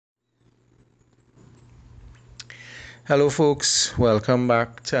Hello, folks. Welcome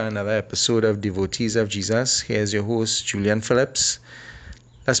back to another episode of Devotees of Jesus. Here's your host, Julian Phillips.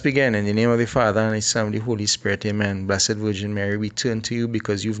 Let's begin. In the name of the Father, and the Son, and the Holy Spirit. Amen. Blessed Virgin Mary, we turn to you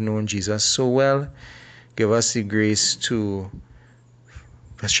because you've known Jesus so well. Give us the grace to,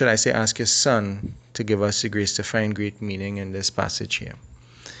 ask your Son to give us the grace to find great meaning in this passage here.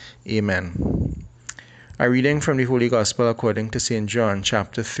 Amen. A reading from the Holy Gospel according to St. John,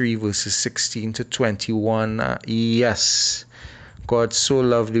 chapter 3, verses 16 to 21. Yes, God so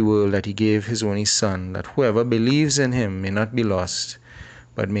loved the world that he gave his only Son, that whoever believes in him may not be lost,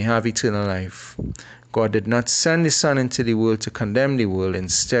 but may have eternal life. God did not send the Son into the world to condemn the world.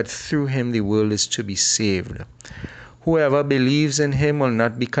 Instead, through him the world is to be saved. Whoever believes in him will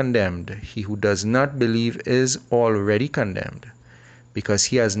not be condemned. He who does not believe is already condemned, because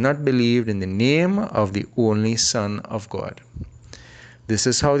he has not believed in the name of the only Son of God. This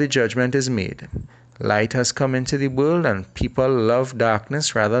is how the judgment is made. Light has come into the world, and people love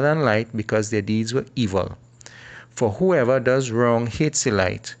darkness rather than light because their deeds were evil. For whoever does wrong hates the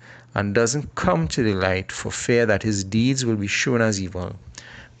light and doesn't come to the light for fear that his deeds will be shown as evil.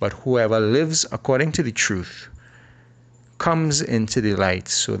 But whoever lives according to the truth comes into the light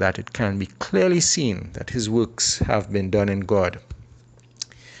so that it can be clearly seen that his works have been done in God.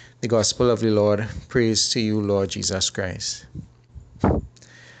 The Gospel of the Lord. Praise to you, Lord Jesus Christ. I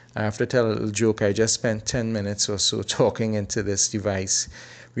have to tell a little joke. I just spent 10 minutes or so talking into this device,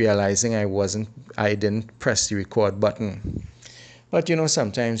 realizing I didn't press the record button. But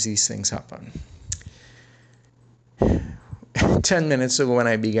sometimes these things happen. 10 minutes ago when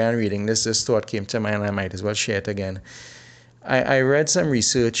I began reading this thought came to mind, and I might as well share it again. I read some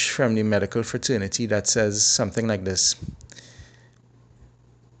research from the medical fraternity that says something like this.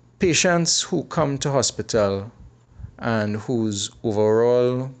 Patients who come to hospital and whose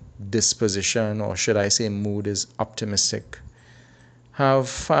overall disposition, or should I say mood, is optimistic, have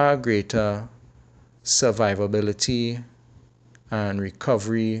far greater survivability and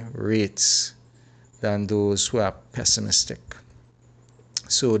recovery rates than those who are pessimistic.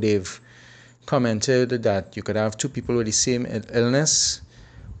 So they've commented that you could have two people with the same illness.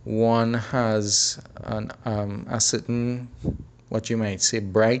 One has a certain, what you might say,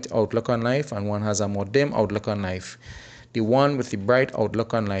 bright outlook on life, and one has a more dim outlook on life. The one with the bright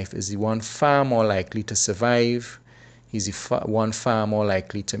outlook on life is the one far more likely to survive. He's the one far more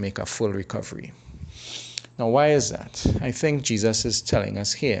likely to make a full recovery. Now, why is that? I think Jesus is telling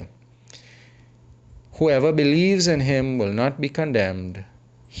us here, whoever believes in him will not be condemned.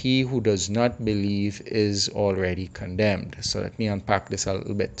 He who does not believe is already condemned. So let me unpack this a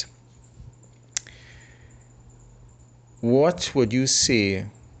little bit. What would you say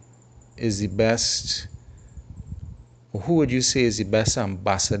is the best, or who would you say is the best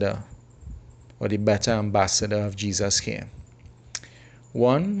ambassador or the better ambassador of Jesus here?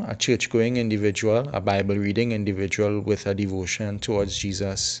 One, a church-going individual, a Bible-reading individual with a devotion towards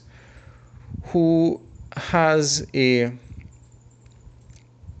Jesus, who has a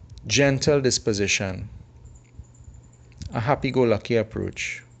gentle disposition, a happy-go-lucky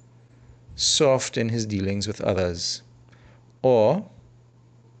approach, soft in his dealings with others. Or,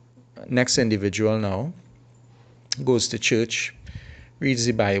 next individual now, goes to church, reads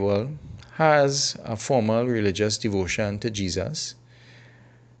the Bible, has a formal religious devotion to Jesus,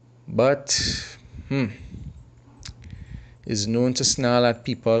 but is known to snarl at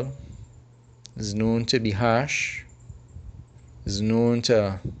people, is known to be harsh, is known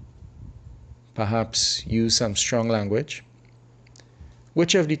to perhaps use some strong language.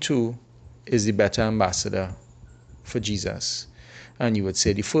 Which of the two is the better ambassador for Jesus? And you would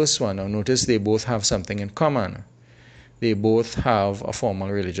say the first one. Now notice they both have something in common. They both have a formal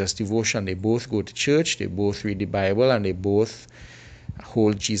religious devotion. They both go to church, they both read the Bible, and they both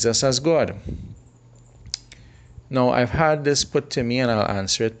hold Jesus as God. Now, I've had this put to me, and I'll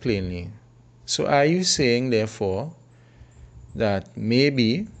answer it plainly. So are you saying, therefore, that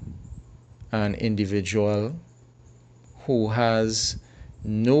maybe an individual who has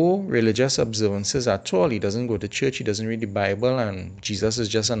no religious observances at all, he doesn't go to church, he doesn't read the Bible, and Jesus is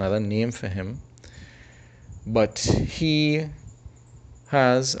just another name for him, but he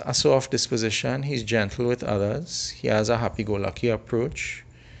has a soft disposition, he's gentle with others, he has a happy-go-lucky approach,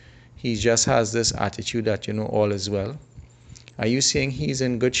 he just has this attitude that all is well? Are you saying he's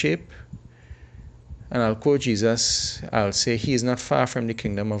in good shape? And I'll quote Jesus, I'll say he is not far from the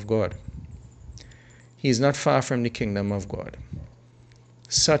kingdom of God. He is not far from the kingdom of God.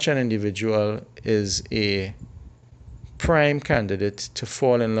 Such an individual is a prime candidate to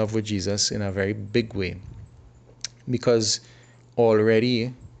fall in love with Jesus in a very big way, because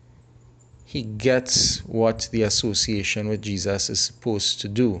already he gets what the association with Jesus is supposed to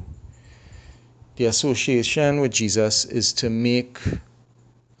do. The association with Jesus is to make,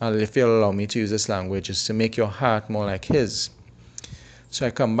 if you'll allow me to use this language, is to make your heart more like his. So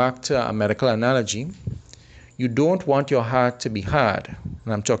I come back to a medical analogy. You don't want your heart to be hard.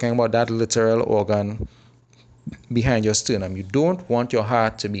 And I'm talking about that literal organ behind your sternum. You don't want your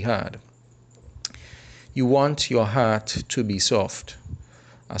heart to be hard. You want your heart to be soft.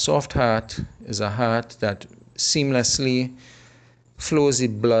 A soft heart is a heart that seamlessly flows the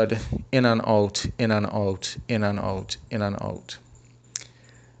blood in and out, in and out, in and out, in and out.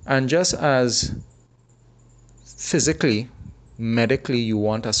 And just as physically, medically, you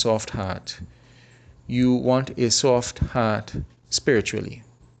want a soft heart, you want a soft heart spiritually.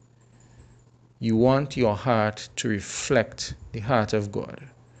 You want your heart to reflect the heart of God.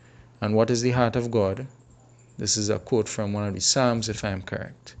 And what is the heart of God? This is a quote from one of the Psalms, if I'm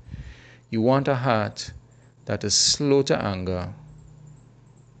correct. You want a heart that is slow to anger,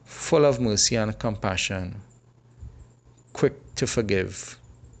 full of mercy and compassion, quick to forgive,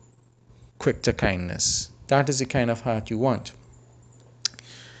 quick to kindness. That is the kind of heart you want.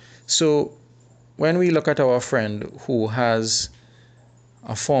 So when we look at our friend who has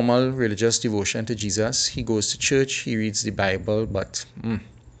a formal religious devotion to Jesus, he goes to church, he reads the Bible, but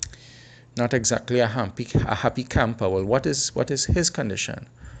not exactly a happy camper. Well, what is his condition?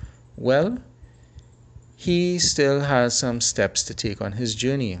 Well, he still has some steps to take on his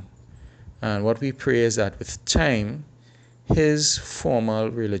journey. And what we pray is that with time, his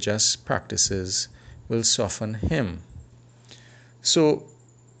formal religious practices will soften him. So,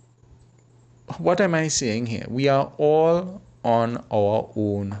 what am I saying here? We are all on our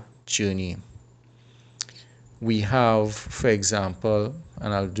own journey. We have, for example,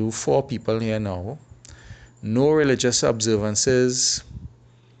 and I'll do 4 people here now, no religious observances,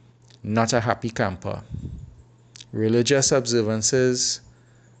 not a happy camper. Religious observances,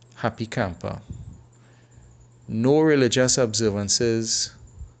 happy camper. No religious observances,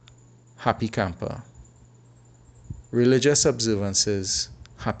 happy camper. Religious observances,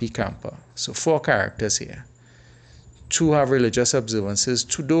 happy camper. So 4 characters here. 2 have religious observances,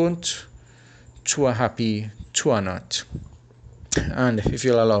 2 don't, 2 are happy, 2 are not. And if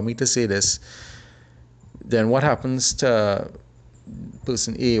you'll allow me to say this, then what happens to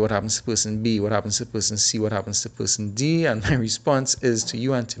person A, what happens to person B, what happens to person C, what happens to person D? And my response is to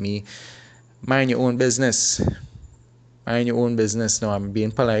you and to me, mind your own business. Mind your own business. Now, I'm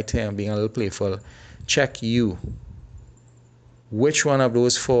being polite here, I'm being a little playful. Check you. Which one of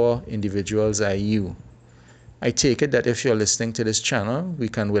those 4 individuals are you? I take it that if you're listening to this channel, we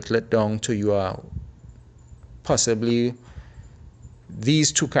can whittle it down to you are possibly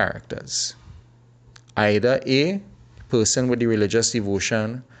these 2 characters. Either A, person with the religious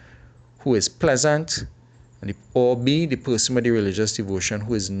devotion who is pleasant, or B, the person with the religious devotion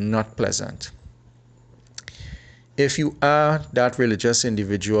who is not pleasant. If you are that religious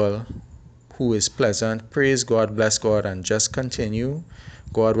individual who is pleasant, praise God, bless God, and just continue.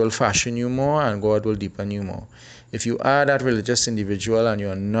 God will fashion you more and God will deepen you more. If you are that religious individual and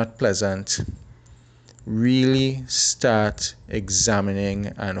you're not pleasant, really start examining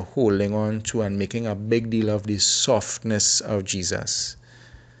and holding on to and making a big deal of the softness of Jesus.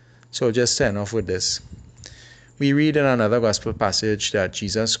 So just turn off with this. We read in another gospel passage that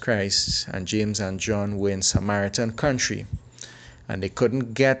Jesus Christ and James and John were in Samaritan country and they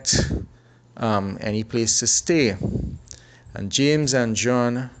couldn't get any place to stay. And James and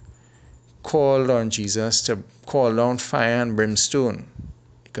John called on Jesus to call down fire and brimstone,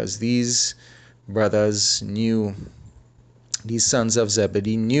 because these brothers knew, these sons of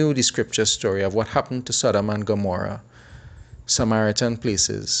Zebedee knew the scripture story of what happened to Sodom and Gomorrah, Samaritan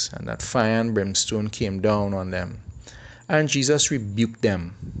places, and that fire and brimstone came down on them. And Jesus rebuked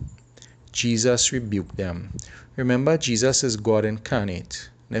them. Jesus rebuked them. Remember, Jesus is God incarnate.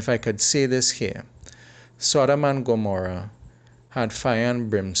 And if I could say this here, Sodom and Gomorrah had fire and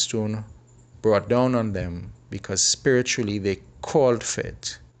brimstone brought down on them because spiritually they called for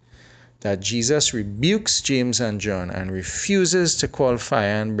it. That Jesus rebukes James and John and refuses to call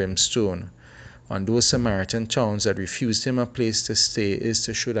fire and brimstone on those Samaritan towns that refused him a place to stay is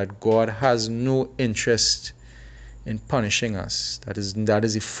to show that God has no interest in punishing us. That is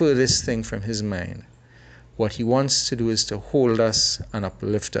the furthest thing from his mind. What he wants to do is to hold us and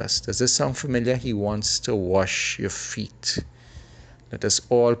uplift us. Does this sound familiar? He wants to wash your feet. Let us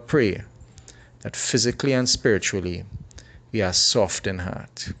all pray that physically and spiritually we are soft in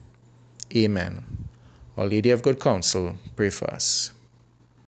heart. Amen. Our Lady of Good Counsel, pray for us.